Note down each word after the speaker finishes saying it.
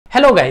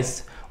Hello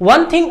guys,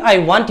 one thing I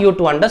want you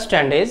to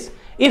understand is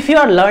if you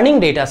are learning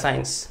data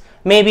science,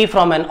 maybe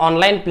from an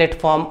online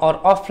platform or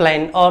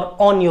offline or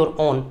on your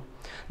own,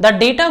 the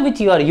data which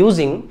you are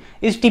using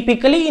is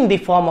typically in the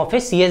form of a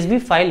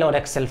CSV file or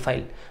Excel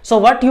file. So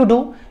what you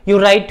do,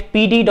 you write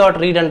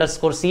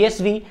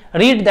pd.read_csv,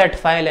 read that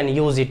file and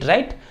use it,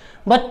 right?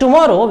 But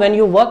tomorrow when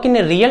you work in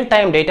a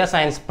real-time data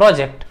science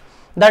project,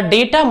 the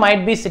data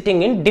might be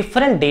sitting in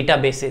different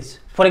databases.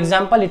 For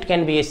example, it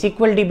can be a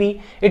SQL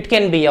DB, it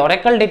can be an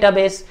Oracle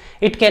database,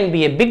 it can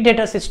be a big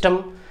data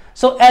system.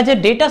 So as a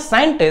data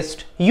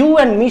scientist, you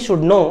and me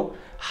should know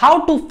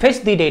how to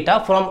fetch the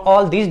data from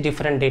all these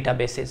different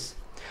databases.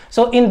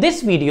 So in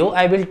this video,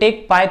 I will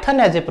take Python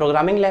as a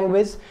programming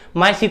language,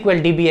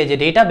 MySQL DB as a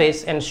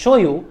database, and show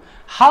you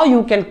how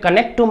you can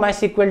connect to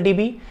MySQL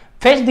DB,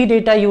 fetch the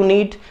data you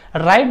need,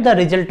 write the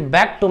result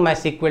back to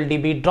MySQL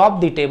DB,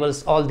 drop the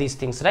tables, all these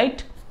things,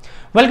 right?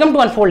 Welcome to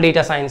Unfold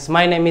Data Science.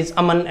 My name is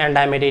Aman and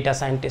I am a data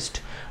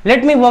scientist.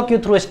 Let me walk you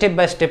through a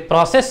step-by-step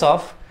process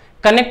of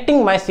connecting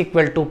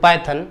MySQL to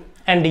Python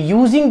and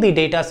using the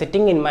data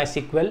sitting in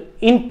MySQL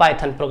in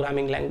Python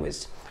programming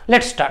language.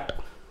 Let's start.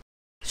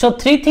 So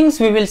three things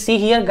we will see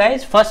here,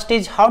 guys. First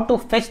is how to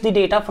fetch the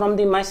data from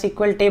the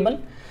MySQL table.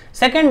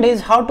 Second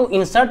is how to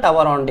insert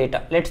our own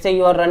data. Let's say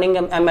you are running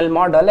an ML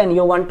model and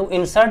you want to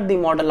insert the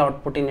model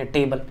output in a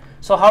table.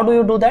 So how do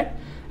you do that?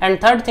 And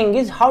third thing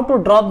is how to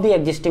drop the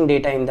existing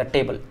data in the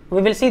table.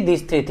 We will see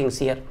these three things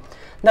here.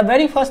 The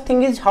very first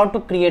thing is how to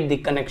create the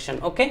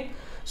connection. Okay.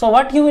 So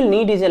what you will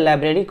need is a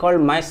library called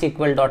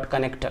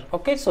MySQL.connector.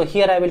 Okay. So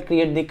here I will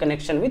create the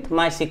connection with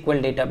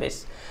MySQL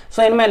database.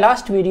 So in my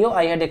last video,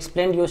 I had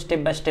explained you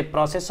step-by-step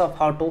process of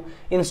how to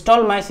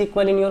install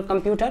MySQL in your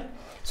computer.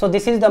 So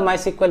this is the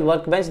MySQL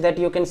workbench that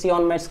you can see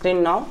on my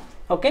screen now.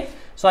 Okay.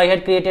 So I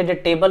had created a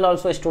table,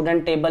 also a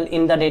student table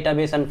in the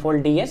database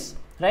Unfold DS,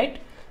 right?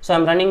 So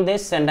I'm running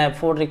this and I have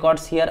 4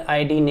 records here: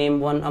 ID,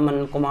 name 1,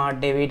 Aman, Kumar,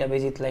 David,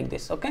 Abhijit, like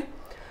this. Okay.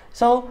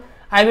 So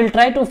I will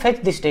try to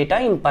fetch this data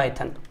in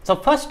Python. So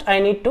first I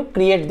need to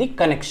create the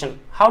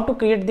connection. How to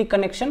create the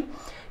connection?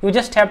 You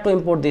just have to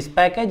import this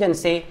package and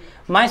say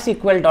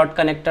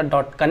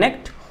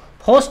mysql.connector.connect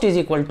host is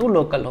equal to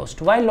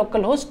localhost. Why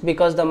localhost?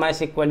 Because the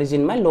MySQL is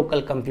in my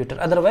local computer.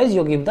 Otherwise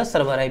you give the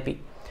server IP.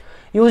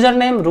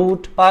 Username,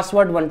 root,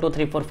 password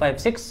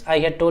 123456. I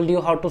had told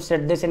you how to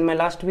set this in my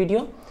last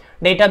video.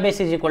 Database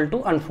is equal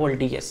to Unfold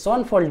DS. So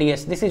Unfold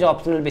DS, this is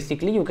optional,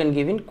 basically you can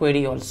give in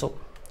query also.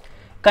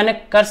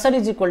 Connect cursor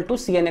is equal to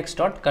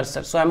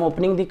cnx.cursor. So I'm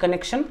opening the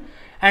connection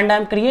and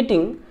I'm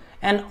creating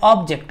an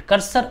object,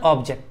 cursor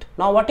object.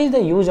 Now what is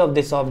the use of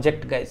this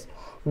object, guys?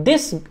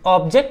 This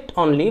object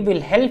only will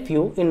help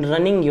you in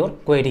running your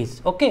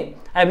queries. Okay,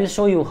 I will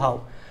show you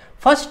how.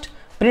 First,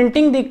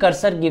 printing the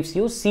cursor gives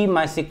you see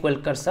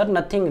MySQL cursor,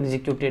 nothing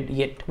executed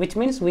yet, which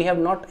means we have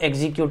not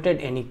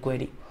executed any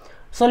query.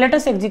 So let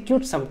us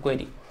execute some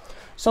query.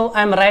 So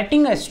I am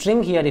writing a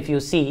string here. If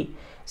you see,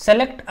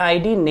 select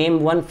ID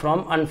name 1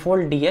 from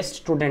Unfold DS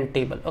student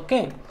table.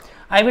 Okay,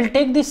 I will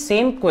take the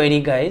same query,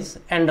 guys,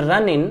 and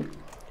run in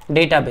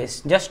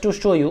database just to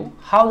show you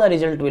how the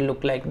result will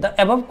look like. The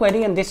above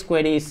query and this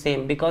query is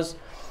same because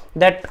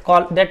that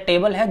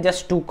table has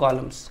just 2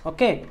 columns.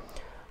 Okay,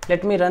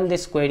 let me run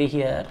this query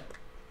here.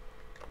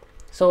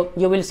 So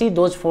you will see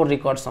those 4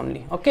 records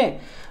only. Okay,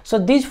 so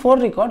these 4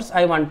 records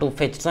I want to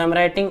fetch. So I am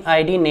writing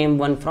ID name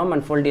 1 from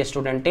Unfold DS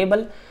student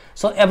table.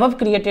 So above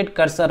created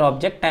cursor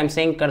object, I am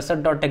saying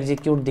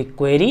cursor.execute the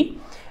query,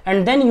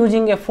 and then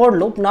using a for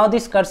loop. Now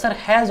this cursor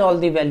has all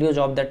the values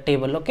of that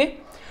table. Okay,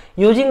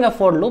 using a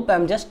for loop, I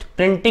am just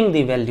printing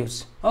the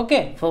values.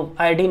 Okay, for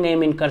ID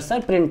name in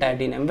cursor, print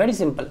ID name, very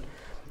simple.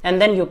 And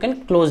then you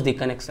can close the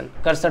connection,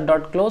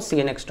 cursor.close,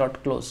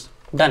 cnx.close,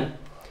 done.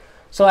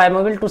 So I am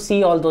able to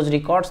see all those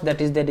records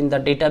that is there in the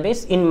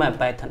database in my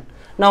Python.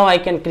 Now I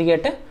can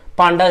create a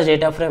pandas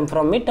data frame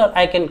from it, or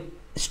I can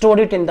store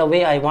it in the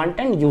way I want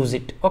and use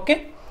it.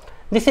 Okay,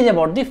 this is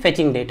about the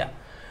fetching data.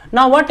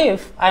 Now what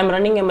if I am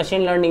running a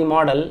machine learning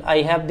model,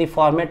 I have the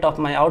format of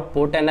my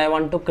output and I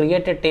want to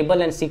create a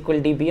table in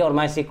SQL DB or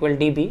MySQL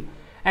DB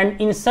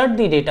and insert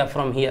the data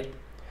from here.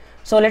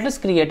 So let us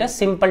create a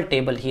simple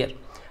table here.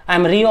 I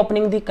am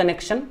reopening the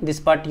connection, this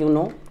part you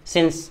know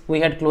since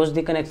we had closed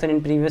the connection in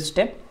previous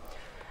step.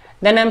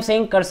 Then I am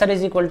saying cursor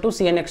is equal to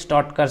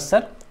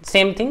cnx.cursor,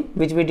 same thing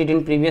which we did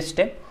in previous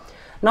step.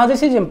 Now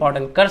this is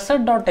important,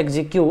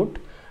 cursor.execute,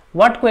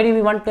 what query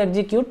we want to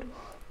execute?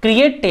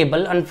 Create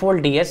table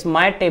Unfold DS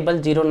my table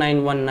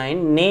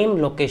 0919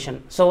 name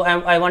location. So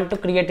I want to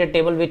create a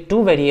table with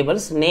 2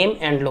 variables, name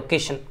and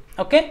location.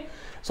 Okay,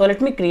 so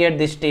let me create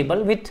this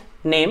table with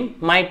name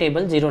my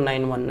table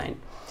 0919.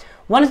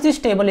 Once this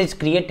table is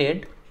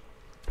created,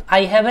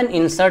 I have an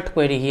insert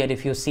query here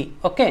if you see.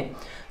 Okay,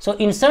 so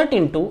insert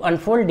into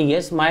Unfold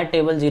DS my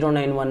table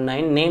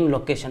 0919 name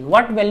location.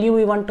 What value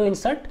we want to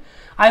insert?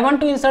 I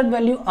want to insert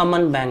value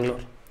Aman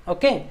Bangalore.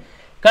 Okay,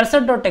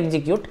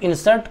 cursor.execute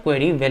insert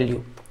query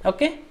value.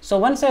 Okay, so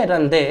once I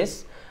run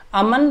this,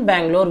 Aman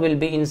Bangalore will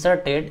be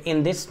inserted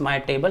in this my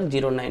table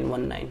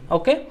 0919.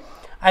 Okay,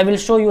 I will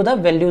show you the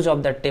values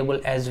of that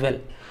table as well.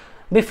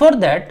 Before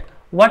that,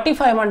 what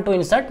if I want to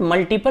insert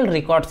multiple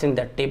records in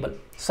that table?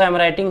 So I am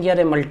writing here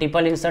a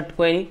multiple insert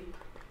query.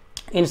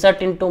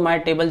 Insert into my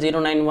table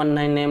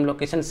 0919 name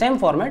location, same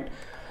format,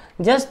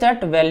 just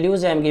that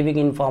values I am giving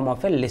in form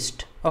of a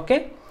list.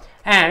 Okay,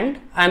 and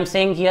I am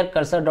saying here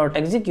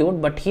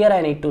cursor.execute, but here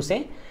I need to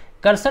say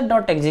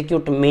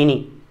cursor.execute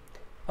many.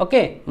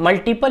 Okay,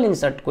 multiple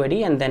insert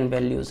query and then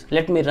values.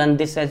 Let me run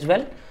this as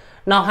well.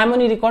 Now how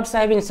many records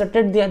I have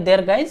inserted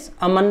there guys?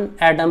 Aman,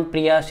 Adam,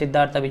 Priya,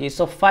 Siddhartha, Vijay.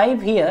 So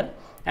 5 here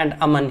and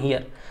Aman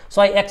here.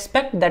 So I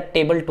expect that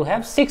table to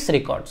have 6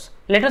 records.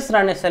 Let us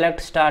run a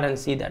select star and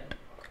see that.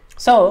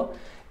 So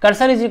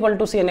cursor is equal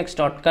to cnx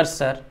dot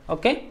cursor,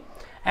 okay,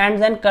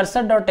 and then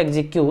cursor dot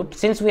execute.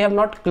 Since we have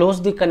not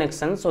closed the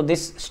connection, so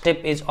this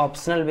step is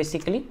optional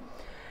basically.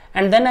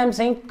 And then I am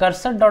saying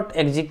cursor dot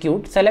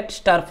execute select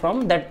star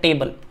from that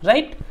table,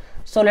 right?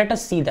 So let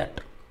us see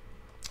that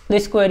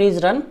this query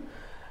is run.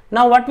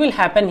 Now what will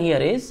happen here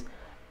is,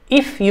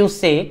 if you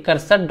say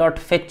cursor dot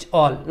fetch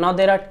all, now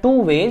there are 2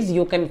 ways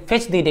you can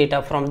fetch the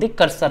data from the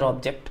cursor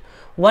object.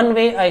 One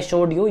way I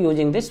showed you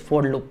using this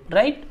for loop,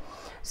 right?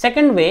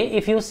 Second way,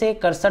 if you say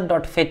cursor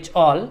dot fetch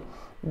all,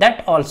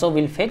 that also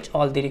will fetch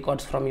all the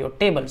records from your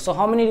table. So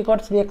how many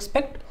records we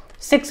expect?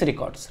 6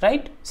 records,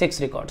 right?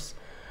 6 records.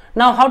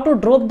 Now how to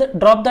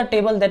drop the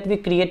table that we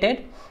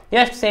created?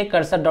 Just say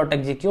cursor dot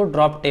execute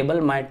drop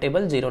table my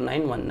table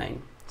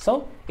 0919.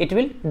 So it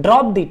will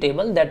drop the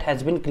table that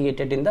has been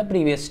created in the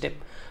previous step.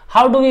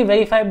 How do we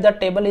verify if the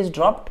table is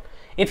dropped?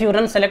 If you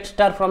run select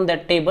star from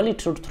that table,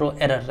 it should throw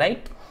error,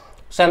 right?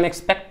 So I'm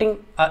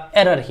expecting an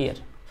error here.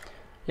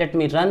 Let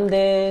me run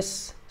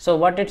this. So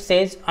what it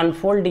says,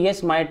 unfold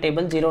ds my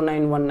table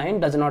 0919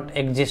 does not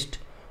exist,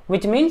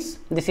 which means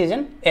this is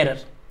an error.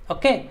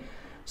 Okay,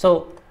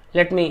 so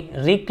let me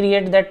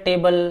recreate that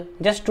table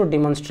just to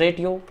demonstrate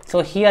you. So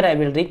here I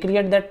will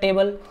recreate that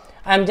table.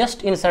 I am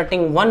just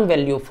inserting one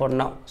value for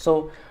now.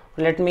 So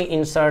let me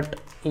insert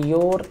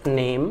your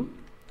name,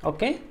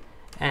 okay,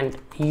 and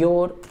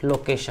your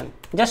location.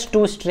 Just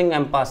 2 string I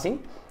am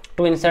passing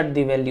to insert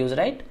the values,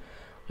 right?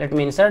 Let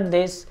me insert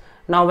this.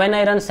 Now when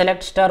I run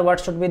select star, what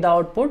should be the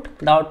output?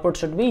 The output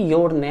should be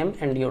your name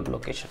and your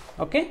location.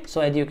 Okay,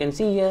 so as you can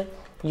see here,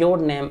 your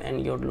name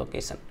and your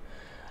location.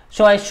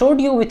 So I showed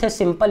you with a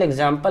simple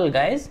example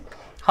guys,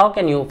 how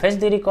can you fetch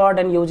the record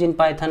and use in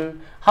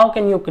Python, how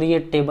can you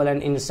create table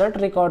and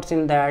insert records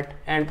in that,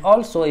 and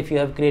also if you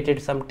have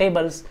created some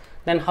tables,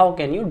 then how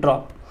can you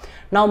drop.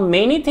 Now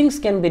many things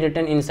can be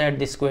written inside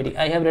this query.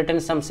 I have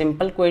written some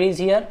simple queries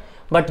here,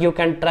 but you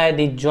can try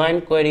the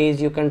join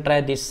queries, you can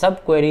try the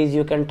sub queries,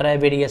 you can try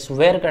various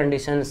where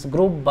conditions,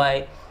 group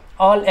by,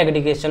 all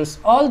aggregations,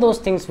 all those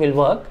things will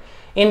work.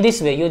 In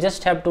this way, you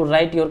just have to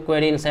write your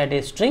query inside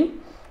a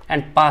string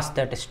and pass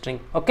that string.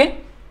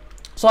 Okay,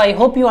 so I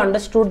hope you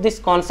understood this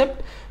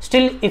concept.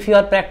 Still, if you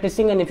are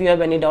practicing and if you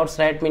have any doubts,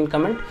 write me in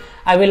comment.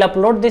 I will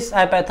upload this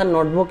IPython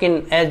notebook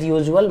in, as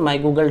usual, my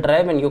Google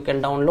Drive, and you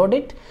can download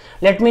it.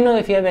 Let me know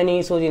if you have any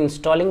issues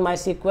installing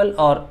MySQL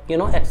or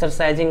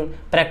exercising,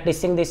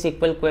 practicing the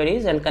SQL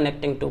queries and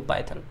connecting to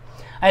Python.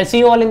 I'll see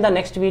you all in the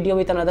next video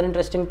with another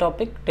interesting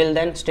topic. Till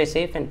then, stay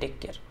safe and take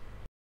care.